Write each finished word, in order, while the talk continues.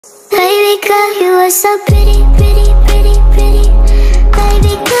Baby girl, you are so pretty, pretty, pretty, pretty.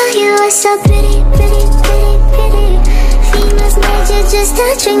 Baby girl, you are so pretty, pretty, pretty, pretty. Females made you just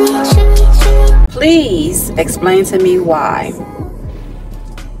touching me, touching me. Please explain to me why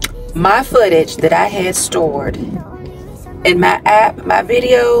my footage that I had stored in my app, my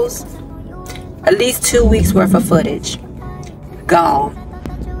videos, at least 2 weeks worth of footage, gone.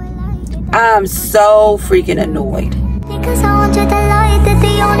 I'm so freaking annoyed. Because I want you to lie, that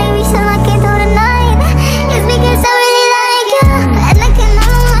the only reason I can't do tonight is because I really like you, and I cannot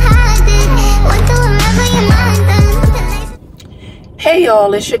hide it. Want to remember your mind then. Hey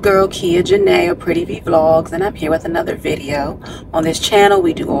y'all, it's your girl Kia Janae of Pretty V Vlogs, and I'm here with another video. On this channel,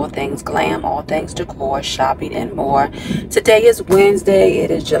 we do all things glam, all things decor, shopping, and more. Today is Wednesday.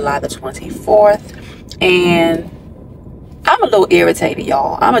 It is July the 24th, and I'm a little irritated,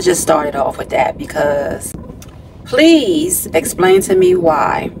 y'all. I'm gonna just start it off with that because please explain to me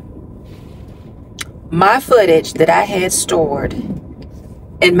why my footage that I had stored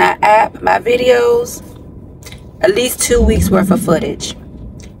in my app, my videos, at least 2 weeks worth of footage,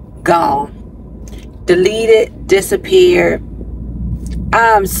 gone, deleted, disappeared.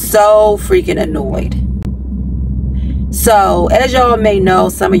 I'm so freaking annoyed. So as y'all may know,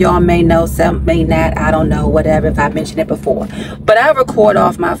 some of y'all may know, some may not, I don't know, whatever, if I mentioned it before, but I record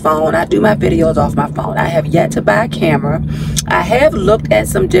off my phone. I do my videos off my phone. I have yet to buy a camera. I have looked at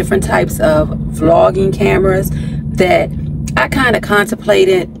some different types of vlogging cameras that I kind of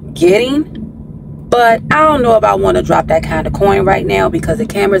contemplated getting, but I don't know if I want to drop that kind of coin right now, because the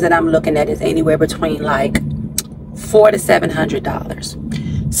cameras that I'm looking at is anywhere between like $400 to $700.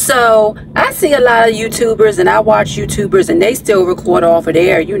 So I see a lot of YouTubers, and I watch YouTubers, and they still record off of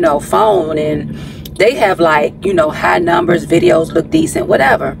their, phone, and they have like, high numbers, videos look decent,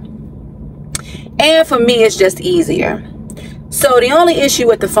 whatever. And for me, it's just easier. So the only issue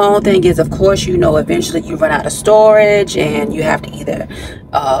with the phone thing is, of course, eventually you run out of storage, and you have to either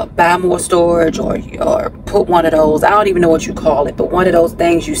buy more storage or put one of those, I don't even know what you call it, but one of those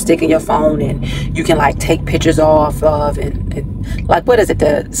things you stick in your phone and you can like take pictures off of, and like, what is it,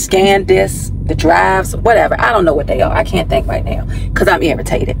 the scan discs, the drives, whatever. I don't know what they are. I can't think right now because I'm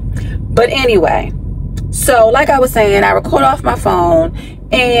irritated. But anyway, so like I was saying, I record off my phone,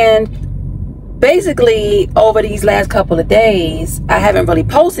 and basically over these last couple of days I haven't really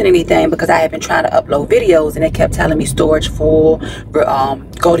posted anything because I have been trying to upload videos, and it kept telling me storage full,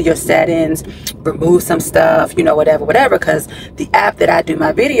 go to your settings, remove some stuff, whatever, because the app that I do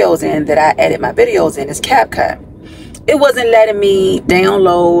my videos in, that I edit my videos in, is CapCut. It wasn't letting me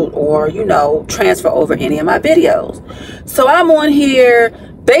download or transfer over any of my videos. So I'm on here,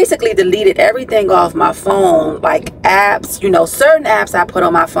 basically deleted everything off my phone, like apps, certain apps I put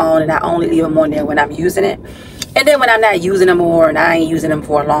on my phone, and I only leave them on there when I'm using it. And then when I'm not using them more, and I ain't using them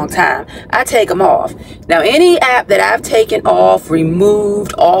for a long time, I take them off. Now, any app that I've taken off,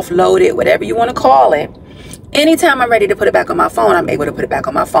 removed, offloaded, whatever you want to call it, anytime I'm ready to put it back on my phone, I'm able to put it back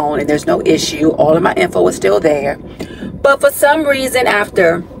on my phone, and there's no issue. All of my info is still there. But for some reason,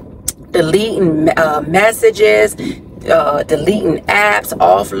 after deleting messages, deleting apps,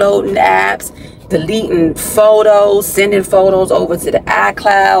 offloading apps, deleting photos, sending photos over to the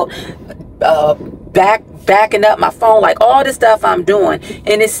iCloud, backing up my phone, like all this stuff I'm doing,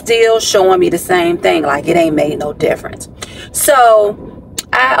 and it's still showing me the same thing, like it ain't made no difference. So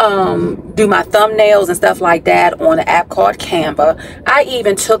I do my thumbnails and stuff like that on an app called Canva. I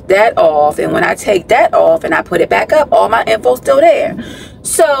even took that off, and when I take that off and I put it back up, all my info's still there.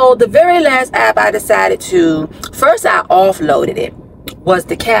 So the very last app I decided to, first I offloaded it, was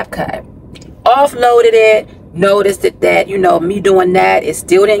the CapCut. Offloaded it, noticed that me doing that, it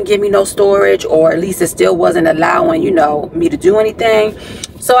still didn't give me no storage, or at least it still wasn't allowing me to do anything.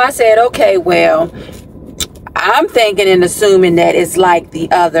 So I said, okay, well, I'm thinking and assuming that it's like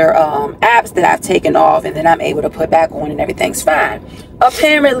the other apps that I've taken off, and then I'm able to put back on and everything's fine.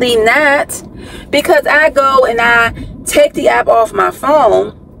 Apparently not, because I go and I take the app off my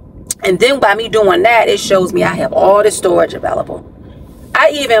phone, and then by me doing that, it shows me I have all the storage available.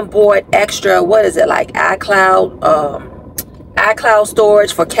 I even bought extra, what is it, like iCloud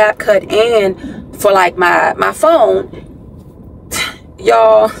storage for CapCut and for like my phone.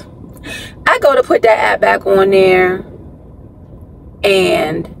 Y'all, I go to put that app back on there,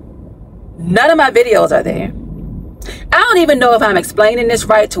 and none of my videos are there. I don't even know if I'm explaining this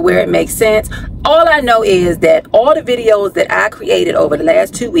right to where it makes sense. All I know is that all the videos that I created over the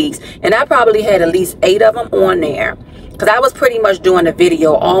last 2 weeks, and I probably had at least 8 of them on there, because I was pretty much doing a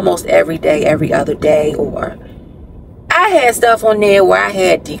video almost every day, every other day, or I had stuff on there where I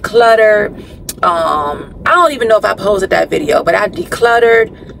had decluttered, I don't even know if I posted that video, but I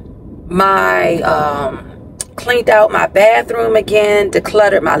decluttered my cleaned out my bathroom again,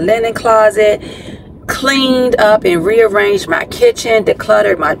 decluttered my linen closet, cleaned up and rearranged my kitchen,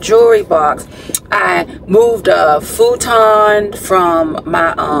 decluttered my jewelry box. I moved a futon from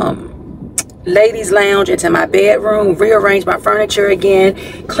my ladies lounge into my bedroom, rearranged my furniture again,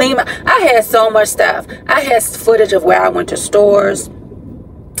 cleaned I had so much stuff. I had footage of where I went to stores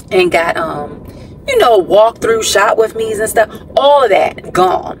and got you know, walk through, shop with me's and stuff. All of that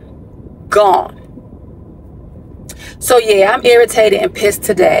gone. So yeah, I'm irritated and pissed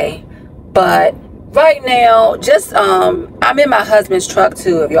today, but right now, just I'm in my husband's truck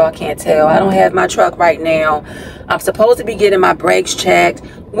too, if y'all can't tell. I don't have my truck right now. I'm supposed to be getting my brakes checked.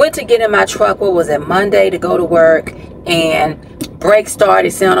 Went to get in my truck, what was it, Monday, to go to work, and brakes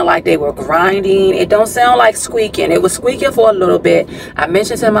started sounding like they were grinding. It don't sound like squeaking. It was squeaking for a little bit. I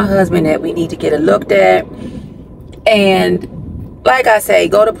mentioned to my husband that we need to get it looked at, and like I say,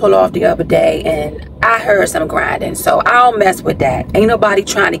 go to pull off the other day and I heard some grinding, so I don't mess with that. Ain't nobody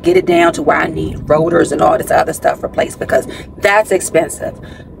trying to get it down to where I need rotors and all this other stuff replaced, because that's expensive.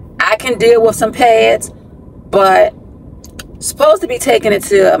 I can deal with some pads, but supposed to be taking it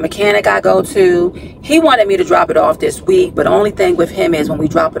to a mechanic I go to. He wanted me to drop it off this week, but the only thing with him is when we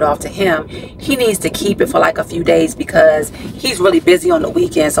drop it off to him, he needs to keep it for like a few days because he's really busy on the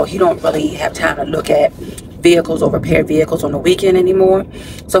weekend, so he don't really have time to look at vehicles or repair vehicles on the weekend anymore.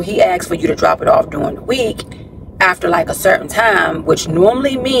 So he asked for you to drop it off during the week after like a certain time, which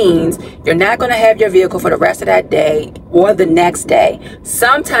normally means you're not going to have your vehicle for the rest of that day or the next day.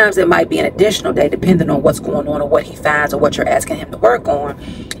 Sometimes it might be an additional day depending on what's going on or what he finds or what you're asking him to work on.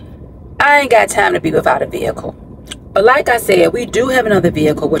 I ain't got time to be without a vehicle. But like I said, we do have another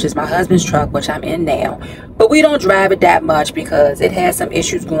vehicle, which is my husband's truck, which I'm in now. But we don't drive it that much because it has some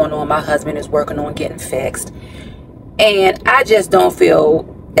issues going on. My husband is working on getting fixed. And I just don't feel,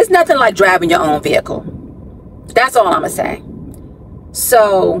 it's nothing like driving your own vehicle. That's all I'm going to say.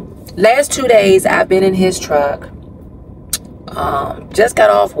 So, last 2 days I've been in his truck. Just got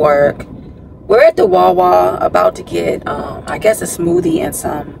off work. We're at the Wawa about to get, I guess, a smoothie and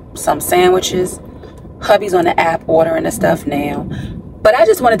some sandwiches. Hubby's on the app ordering the stuff now. But I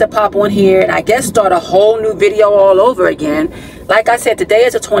just wanted to pop on here and I guess start a whole new video all over again. Like I said, today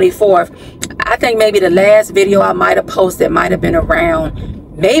is the 24th. I think maybe the last video I might have posted might have been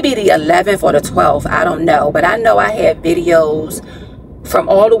around maybe the 11th or the 12th. I don't know. But I know I had videos from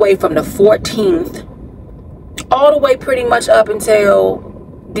all the way from the 14th all the way pretty much up until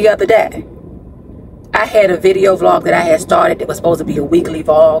the other day. I had a video vlog that I had started that was supposed to be a weekly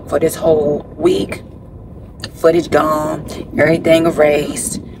vlog for this whole week. Footage gone, everything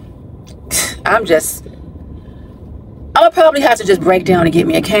erased. I'm gonna probably have to just break down and get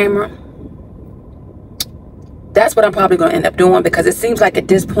me a camera. That's what I'm probably gonna end up doing, because it seems like at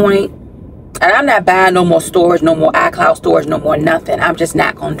this point, and I'm not buying no more storage, no more iCloud storage, no more nothing. I'm just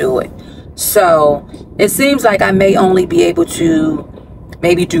not gonna do it. So it seems like I may only be able to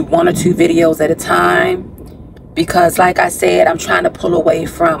maybe do 1 or 2 videos at a time, because like I said, I'm trying to pull away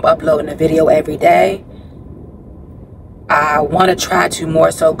from uploading a video every day. I want to try to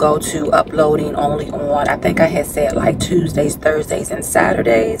more so go to uploading only on, I think I had said like Tuesdays, Thursdays, and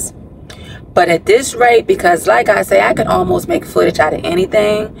Saturdays. But at this rate, because like I say, I can almost make footage out of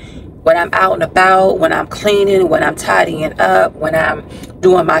anything. When I'm out and about, when I'm cleaning, when I'm tidying up, when I'm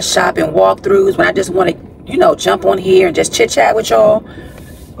doing my shopping walkthroughs, when I just want to, you know, jump on here and just chit chat with y'all.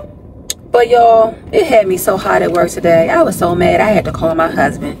 But y'all, it had me so hot at work today. I was so mad. I had to call my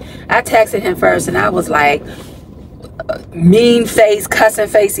husband. I texted him first and I was like, mean face, cussing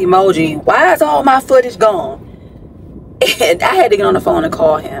face emoji. Why is all my footage gone? And I had to get on the phone and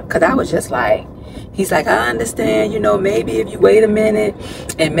call him, because I was just like, he's like, I understand, you know, maybe if you wait a minute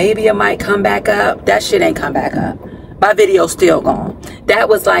and maybe it might come back up. That shit ain't come back up. My video's still gone. That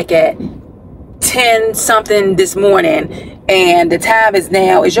was like at 10 something this morning, and the time is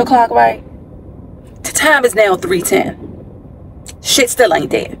now, is your clock right? The time is now 3:10. Shit still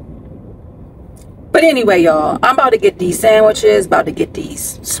ain't there. But anyway, y'all, I'm about to get these sandwiches, about to get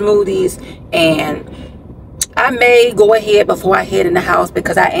these smoothies, and I may go ahead before I head in the house,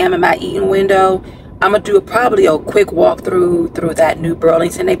 because I am in my eating window. I'm going to do probably a quick walkthrough through that new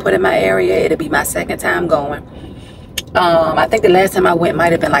Burlington they put in my area. It'll be my second time going. I think the last time I went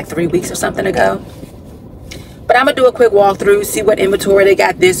might have been like 3 weeks or something ago. But I'm going to do a quick walkthrough, see what inventory they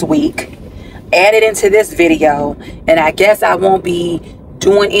got this week, add it into this video, and I guess I won't be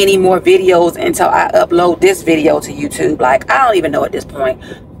doing any more videos until I upload this video to YouTube. Like, I don't even know at this point.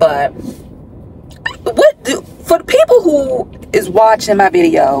 But for the people who is watching my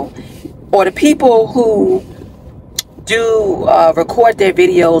video, or the people who do record their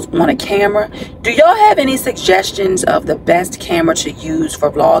videos on a camera, do y'all have any suggestions of the best camera to use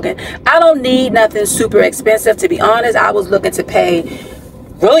for vlogging? I don't need nothing super expensive, to be honest. I was looking to pay,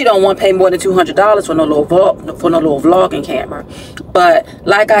 really don't want to pay more than $200 for no little vlogging camera. But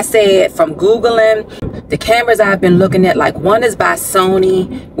like I said, from Googling, the cameras I've been looking at, like one is by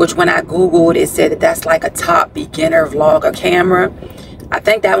Sony, which when I Googled, it said that that's like a top beginner vlogger camera. I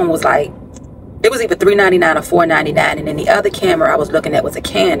think that one was like, it was either $399 or $499, and then the other camera I was looking at was a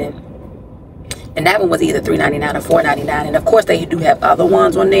Canon, and that one was either $399 or $499. And of course they do have other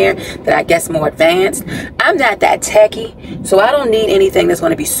ones on there that I guess more advanced. I'm not that techie, so I don't need anything that's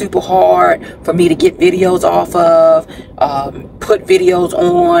going to be super hard for me to get videos off of, put videos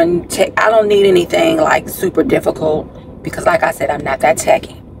on. I don't need anything like super difficult, because like I said, I'm not that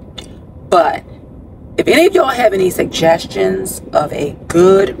techie. But if any of y'all have any suggestions of a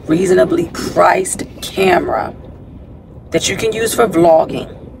good, reasonably priced camera that you can use for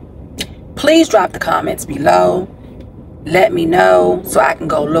vlogging, please drop the comments below. Let me know so I can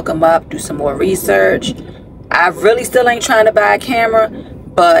go look them up, do some more research. I really still ain't trying to buy a camera,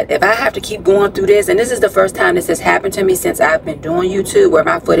 but if I have to keep going through this, and this is the first time this has happened to me since I've been doing YouTube, where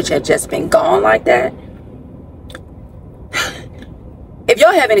my footage had just been gone like that. If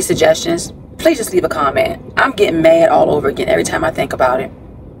y'all have any suggestions, please just leave a comment. I'm getting mad all over again every time I think about it.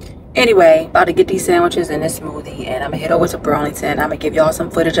 Anyway, about to get these sandwiches and this smoothie, and I'm gonna head over to Burlington. I'm gonna give y'all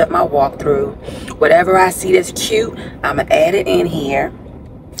some footage of my walkthrough. Whatever I see that's cute, I'm gonna add it in here,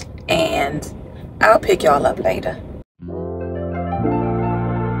 and I'll pick y'all up later.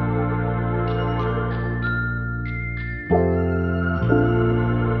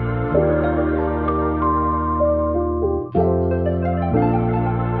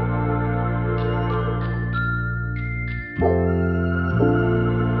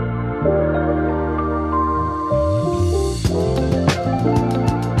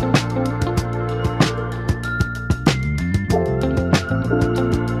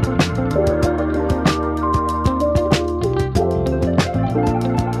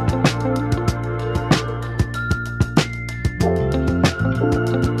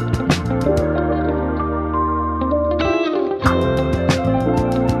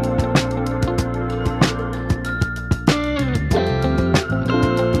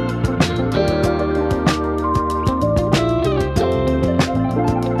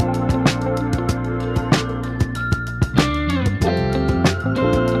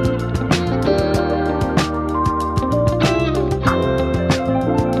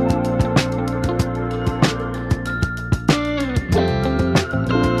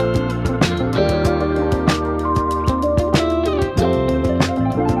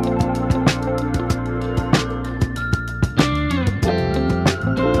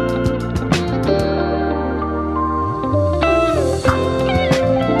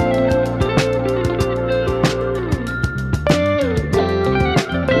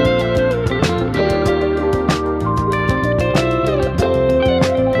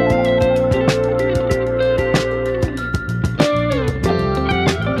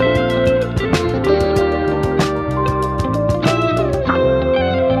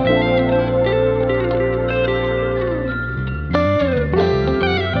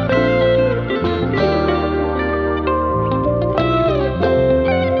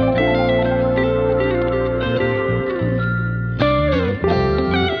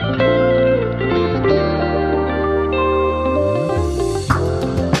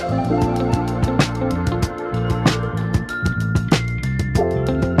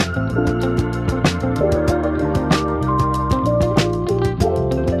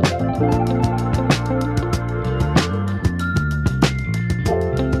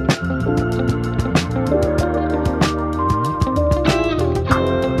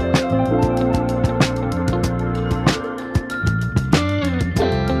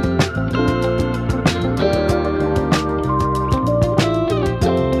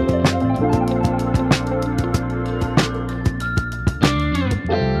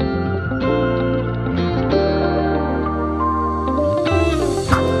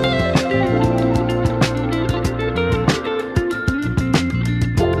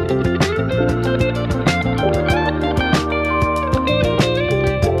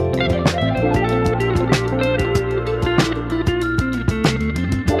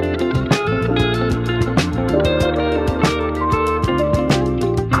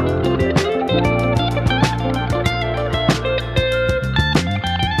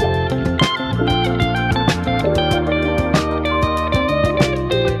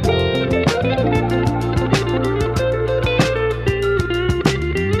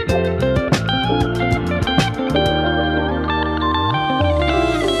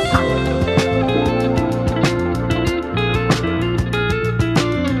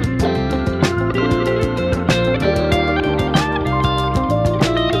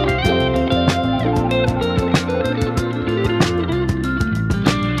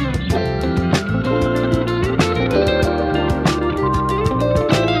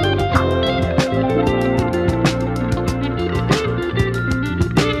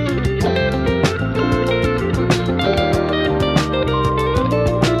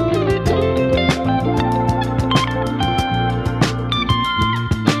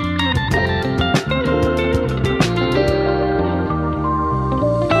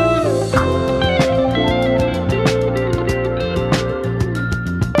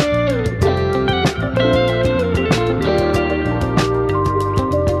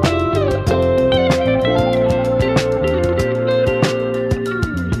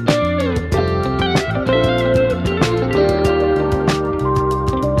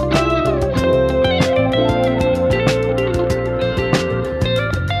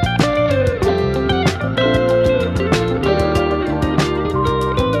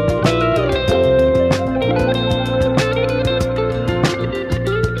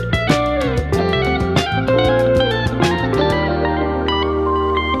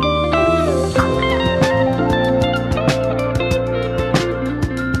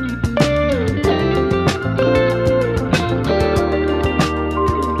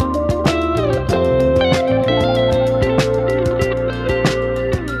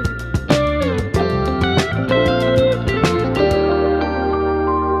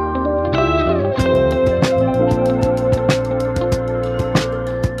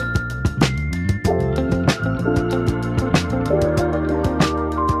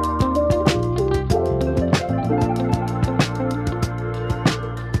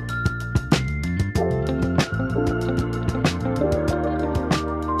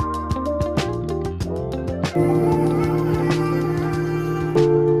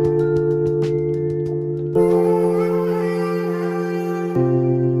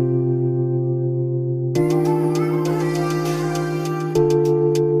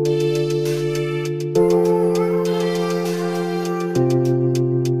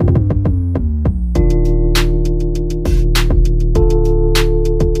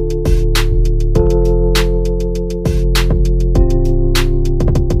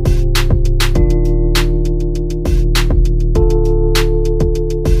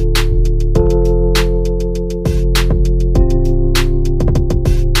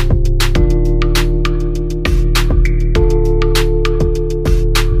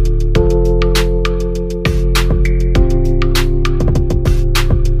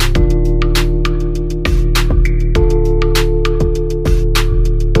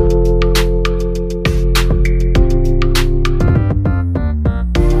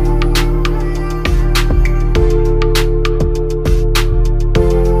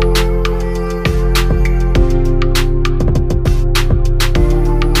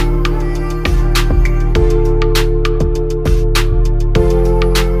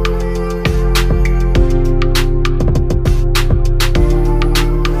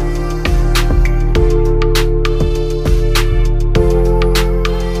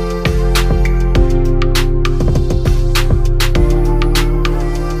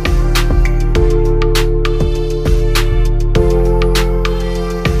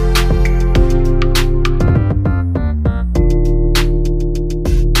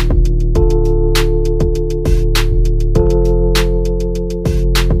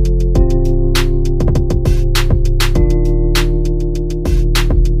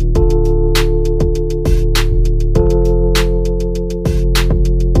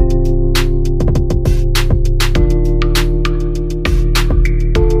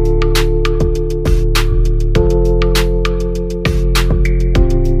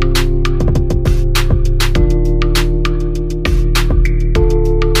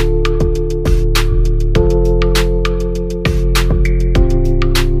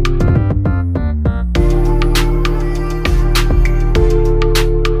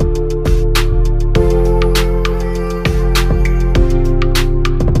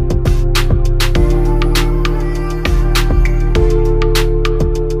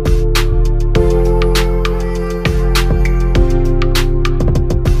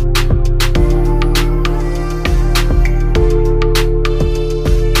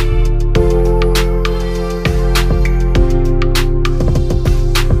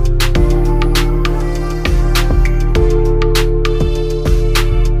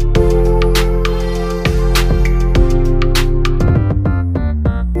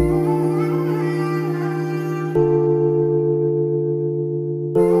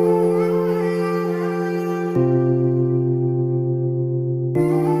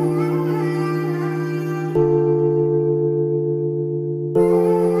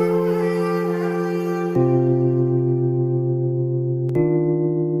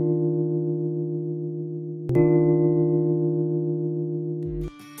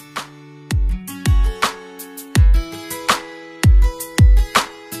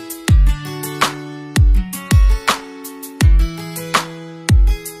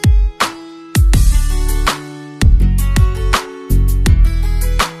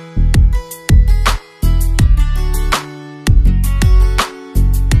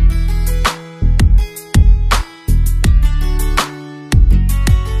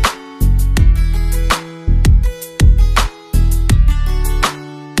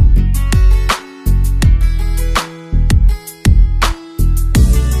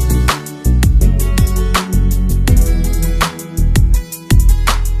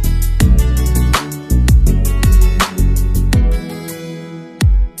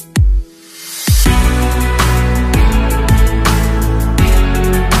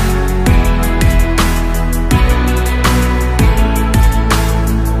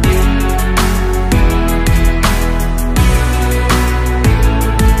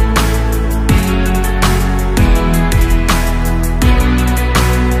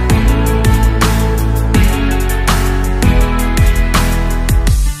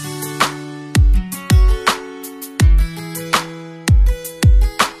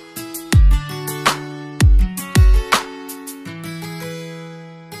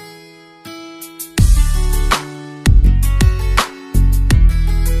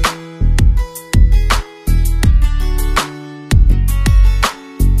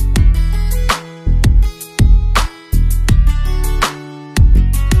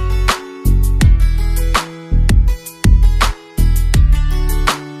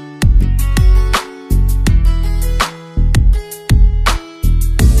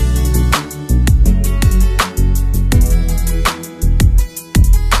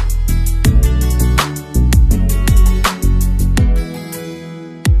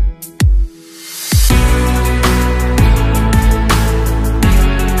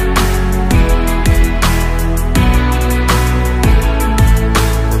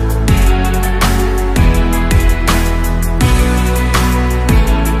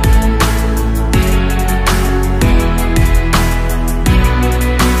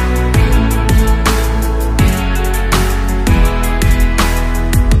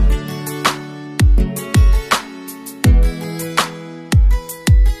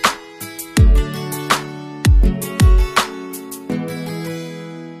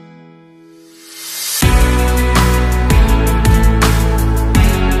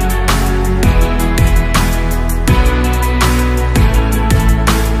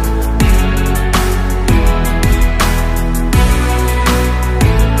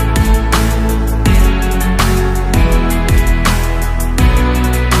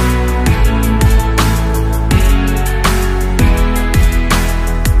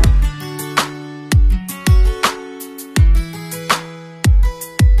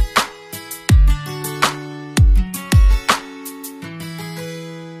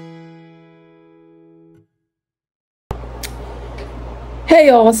 Hey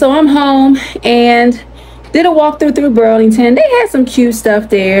y'all, so I'm home and did a walkthrough through Burlington. They had some cute stuff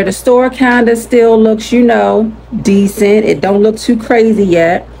there. The store kind of still looks, you know, decent. It don't look too crazy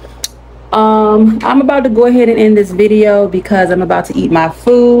yet. I'm about to go ahead and end this video because I'm about to eat my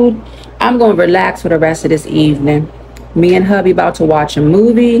food. I'm going to relax for the rest of this evening. Me and hubby about to watch a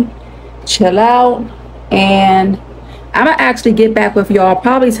movie, chill out, and I'm gonna actually get back with y'all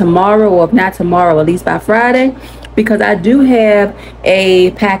probably tomorrow, or if not tomorrow, at least by Friday, because I do have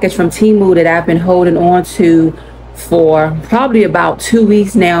a package from Temu that I've been holding on to for probably about 2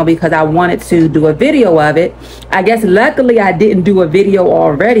 weeks now because I wanted to do a video of it. I guess luckily I didn't do a video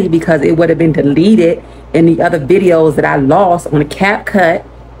already because it would have been deleted in the other videos that I lost on a CapCut.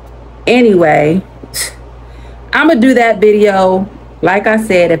 Anyway, I'm gonna do that video, like I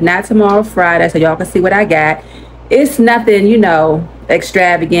said, if not tomorrow, Friday, so y'all can see what I got. It's nothing, you know,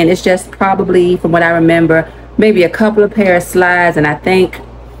 extravagant. It's just probably, from what I remember, maybe a couple of pair of slides, and I think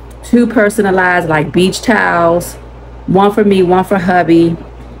 2 personalized like beach towels, 1 for me, 1 for hubby,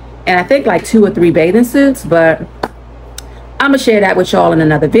 and I think like 2 or 3 bathing suits. But I'm gonna share that with y'all in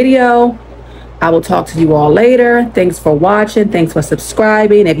another video. I will talk to you all later. Thanks for watching. Thanks for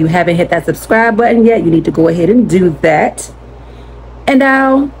subscribing. If you haven't hit that subscribe button yet, you need to go ahead and do that. And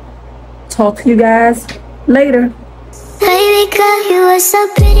I'll talk to you guys later. Baby girl, you are so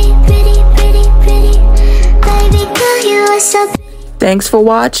pretty, pretty, pretty, pretty. Baby girl, you are so pretty. Thanks for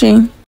watching.